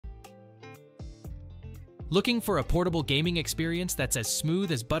Looking for a portable gaming experience that's as smooth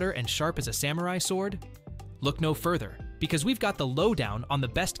as butter and sharp as a samurai sword? Look no further, because we've got the lowdown on the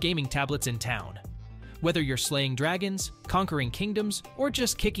best gaming tablets in town. Whether you're slaying dragons, conquering kingdoms, or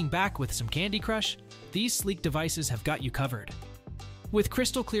just kicking back with some Candy Crush, these sleek devices have got you covered. With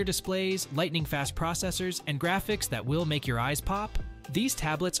crystal clear displays, lightning-fast processors, and graphics that will make your eyes pop, these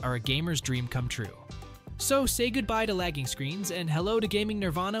tablets are a gamer's dream come true. So say goodbye to lagging screens and hello to gaming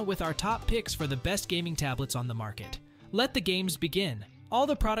nirvana with our top picks for the best gaming tablets on the market. Let the games begin. All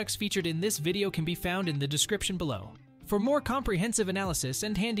the products featured in this video can be found in the description below. For more comprehensive analysis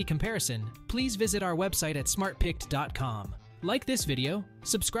and handy comparison, please visit our website at smartpicked.com. Like this video,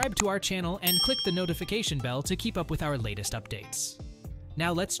 subscribe to our channel, and click the notification bell to keep up with our latest updates.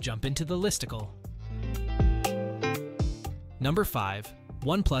 Now let's jump into the listicle. Number 5.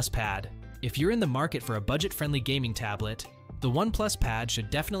 OnePlus Pad. If you're in the market for a budget-friendly gaming tablet, the OnePlus Pad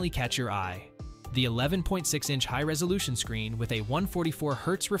should definitely catch your eye. The 11.6-inch high-resolution screen with a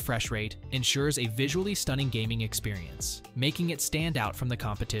 144Hz refresh rate ensures a visually stunning gaming experience, making it stand out from the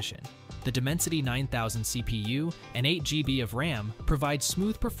competition. The Dimensity 9000 CPU and 8 GB of RAM provide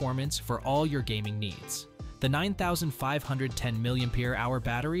smooth performance for all your gaming needs. The 9,510 mAh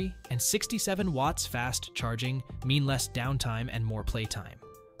battery and 67 watts fast charging mean less downtime and more playtime,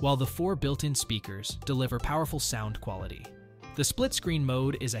 while the 4 built-in speakers deliver powerful sound quality. The split-screen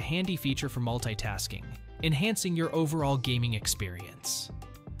mode is a handy feature for multitasking, enhancing your overall gaming experience.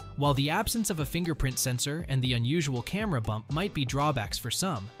 While the absence of a fingerprint sensor and the unusual camera bump might be drawbacks for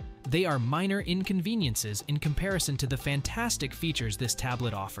some, they are minor inconveniences in comparison to the fantastic features this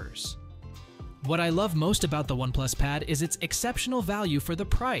tablet offers. What I love most about the OnePlus Pad is its exceptional value for the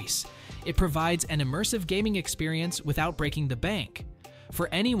price. It provides an immersive gaming experience without breaking the bank. For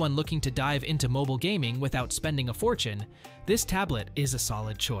anyone looking to dive into mobile gaming without spending a fortune, this tablet is a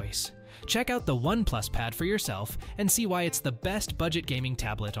solid choice. Check out the OnePlus Pad for yourself and see why it's the best budget gaming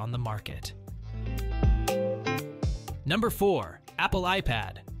tablet on the market. Number 4. Apple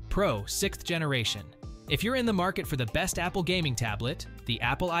iPad Pro 6th generation. If you're in the market for the best Apple gaming tablet, the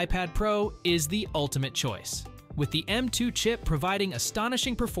Apple iPad Pro is the ultimate choice. With the M2 chip providing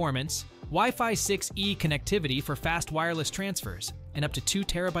astonishing performance, Wi-Fi 6E connectivity for fast wireless transfers, and up to 2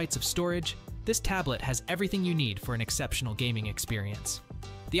 TB of storage, this tablet has everything you need for an exceptional gaming experience.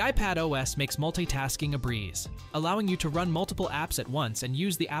 The iPad OS makes multitasking a breeze, allowing you to run multiple apps at once and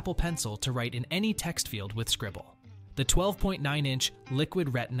use the Apple Pencil to write in any text field with Scribble. The 12.9-inch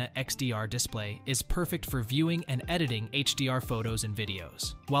Liquid Retina XDR display is perfect for viewing and editing HDR photos and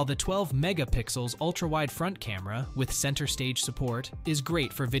videos, while the 12-megapixels ultra-wide front camera with center stage support is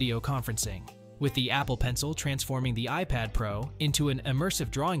great for video conferencing. With the Apple Pencil transforming the iPad Pro into an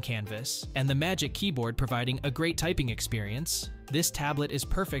immersive drawing canvas and the Magic Keyboard providing a great typing experience, this tablet is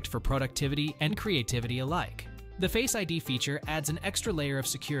perfect for productivity and creativity alike. The Face ID feature adds an extra layer of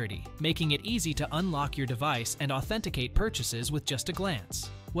security, making it easy to unlock your device and authenticate purchases with just a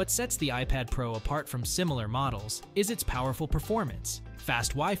glance. What sets the iPad Pro apart from similar models is its powerful performance,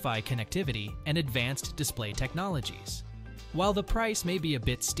 fast Wi-Fi connectivity, and advanced display technologies. While the price may be a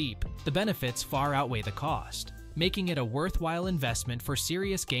bit steep, the benefits far outweigh the cost, making it a worthwhile investment for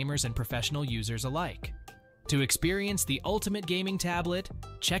serious gamers and professional users alike. To experience the ultimate gaming tablet,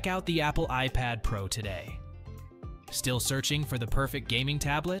 check out the Apple iPad Pro today. Still searching for the perfect gaming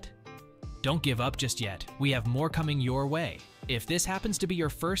tablet? Don't give up just yet. We have more coming your way. If this happens to be your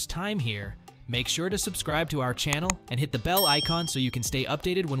first time here, make sure to subscribe to our channel and hit the bell icon so you can stay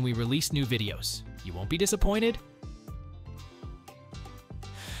updated when we release new videos. You won't be disappointed.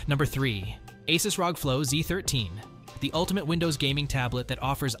 Number 3. ASUS ROG Flow Z13. The ultimate Windows gaming tablet that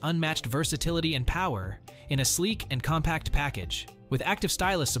offers unmatched versatility and power in a sleek and compact package. With active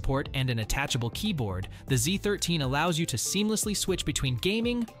stylus support and an attachable keyboard, the Z13 allows you to seamlessly switch between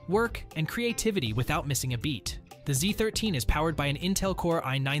gaming, work, and creativity without missing a beat. The Z13 is powered by an Intel Core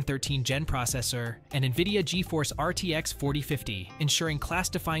i9-13 Gen processor and NVIDIA GeForce RTX 4050, ensuring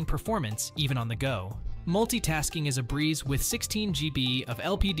class-defying performance even on the go. Multitasking is a breeze with 16 GB of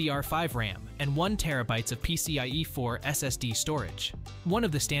LPDDR5 RAM and 1 TB of PCIe 4 SSD storage. One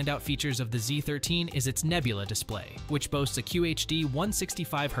of the standout features of the Z13 is its Nebula display, which boasts a QHD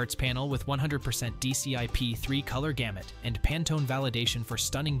 165Hz panel with 100% DCI-P3 color gamut and Pantone validation for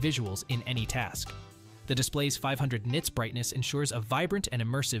stunning visuals in any task. The display's 500 nits brightness ensures a vibrant and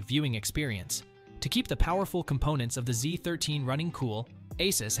immersive viewing experience. To keep the powerful components of the Z13 running cool,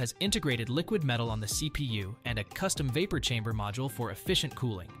 ASUS has integrated liquid metal on the CPU and a custom vapor chamber module for efficient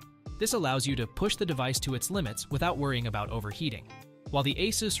cooling. This allows you to push the device to its limits without worrying about overheating. While the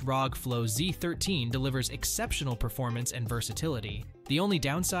ASUS ROG Flow Z13 delivers exceptional performance and versatility, the only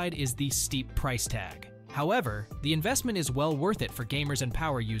downside is the steep price tag. However, the investment is well worth it for gamers and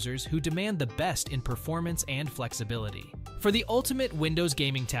power users who demand the best in performance and flexibility. For the ultimate Windows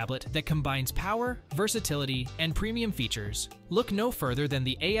gaming tablet that combines power, versatility, and premium features, look no further than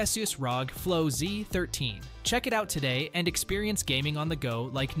the ASUS ROG Flow Z13. Check it out today and experience gaming on the go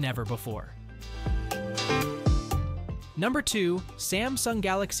like never before. Number 2. Samsung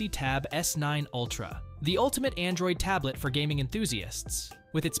Galaxy Tab S9 Ultra, the ultimate Android tablet for gaming enthusiasts.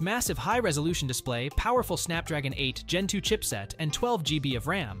 With its massive high-resolution display, powerful Snapdragon 8 Gen 2 chipset, and 12 GB of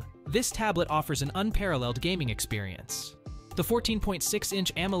RAM, this tablet offers an unparalleled gaming experience. The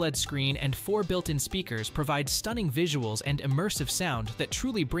 14.6-inch AMOLED screen and 4 built-in speakers provide stunning visuals and immersive sound that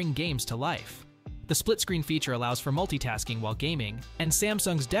truly bring games to life. The split-screen feature allows for multitasking while gaming, and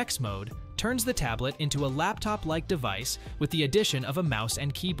Samsung's DeX mode turns the tablet into a laptop-like device with the addition of a mouse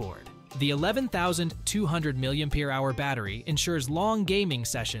and keyboard. The 11,200 mAh battery ensures long gaming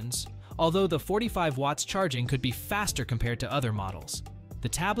sessions, although the 45 watts charging could be faster compared to other models. The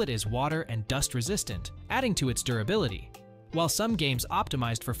tablet is water and dust resistant, adding to its durability. While some games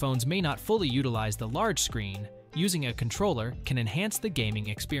optimized for phones may not fully utilize the large screen, using a controller can enhance the gaming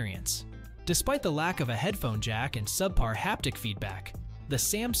experience. Despite the lack of a headphone jack and subpar haptic feedback, the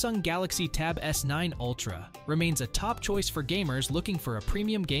Samsung Galaxy Tab S9 Ultra remains a top choice for gamers looking for a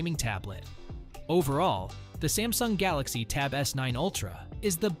premium gaming tablet. Overall, the Samsung Galaxy Tab S9 Ultra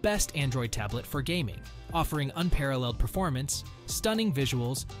is the best Android tablet for gaming, offering unparalleled performance, stunning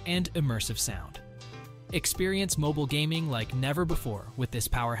visuals, and immersive sound. Experience mobile gaming like never before with this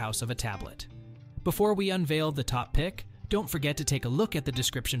powerhouse of a tablet. Before we unveil the top pick, don't forget to take a look at the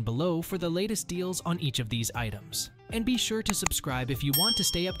description below for the latest deals on each of these items. And be sure to subscribe if you want to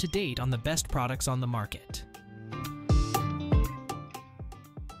stay up to date on the best products on the market.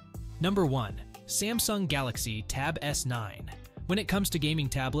 Number 1. Samsung Galaxy Tab S9. When it comes to gaming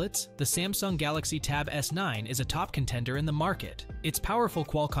tablets, the Samsung Galaxy Tab S9 is a top contender in the market. Its powerful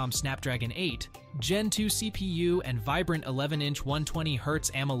Qualcomm Snapdragon 8 Gen 2 CPU and vibrant 11-inch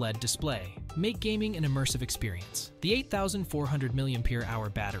 120Hz AMOLED display make gaming an immersive experience. The 8,400 mAh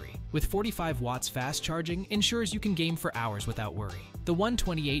battery, with 45 watts fast charging, ensures you can game for hours without worry. The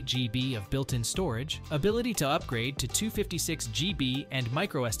 128 GB of built-in storage, ability to upgrade to 256 GB and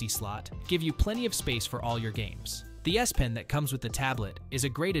microSD slot give you plenty of space for all your games. The S Pen that comes with the tablet is a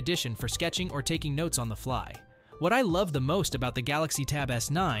great addition for sketching or taking notes on the fly. What I love the most about the Galaxy Tab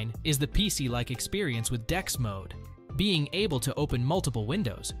S9 is the PC-like experience with DeX mode. Being able to open multiple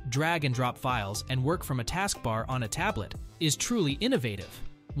windows, drag and drop files, and work from a taskbar on a tablet is truly innovative.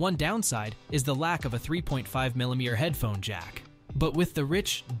 One downside is the lack of a 3.5mm headphone jack. But with the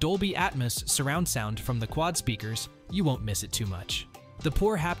rich Dolby Atmos surround sound from the quad speakers, you won't miss it too much. The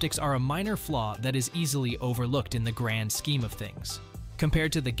poor haptics are a minor flaw that is easily overlooked in the grand scheme of things.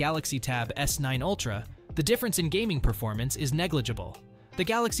 Compared to the Galaxy Tab S9 Ultra, the difference in gaming performance is negligible. The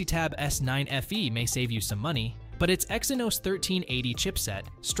Galaxy Tab S9 FE may save you some money, but its Exynos 1380 chipset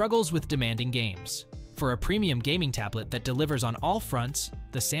struggles with demanding games. For a premium gaming tablet that delivers on all fronts,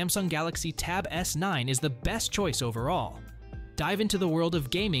 the Samsung Galaxy Tab S9 is the best choice overall. Dive into the world of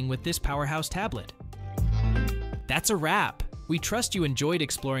gaming with this powerhouse tablet. That's a wrap! We trust you enjoyed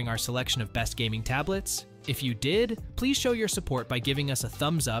exploring our selection of best gaming tablets. If you did, please show your support by giving us a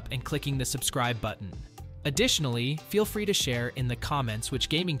thumbs up and clicking the subscribe button. Additionally, feel free to share in the comments which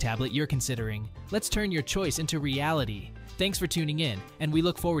gaming tablet you're considering. Let's turn your choice into reality. Thanks for tuning in, and we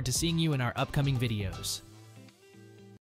look forward to seeing you in our upcoming videos.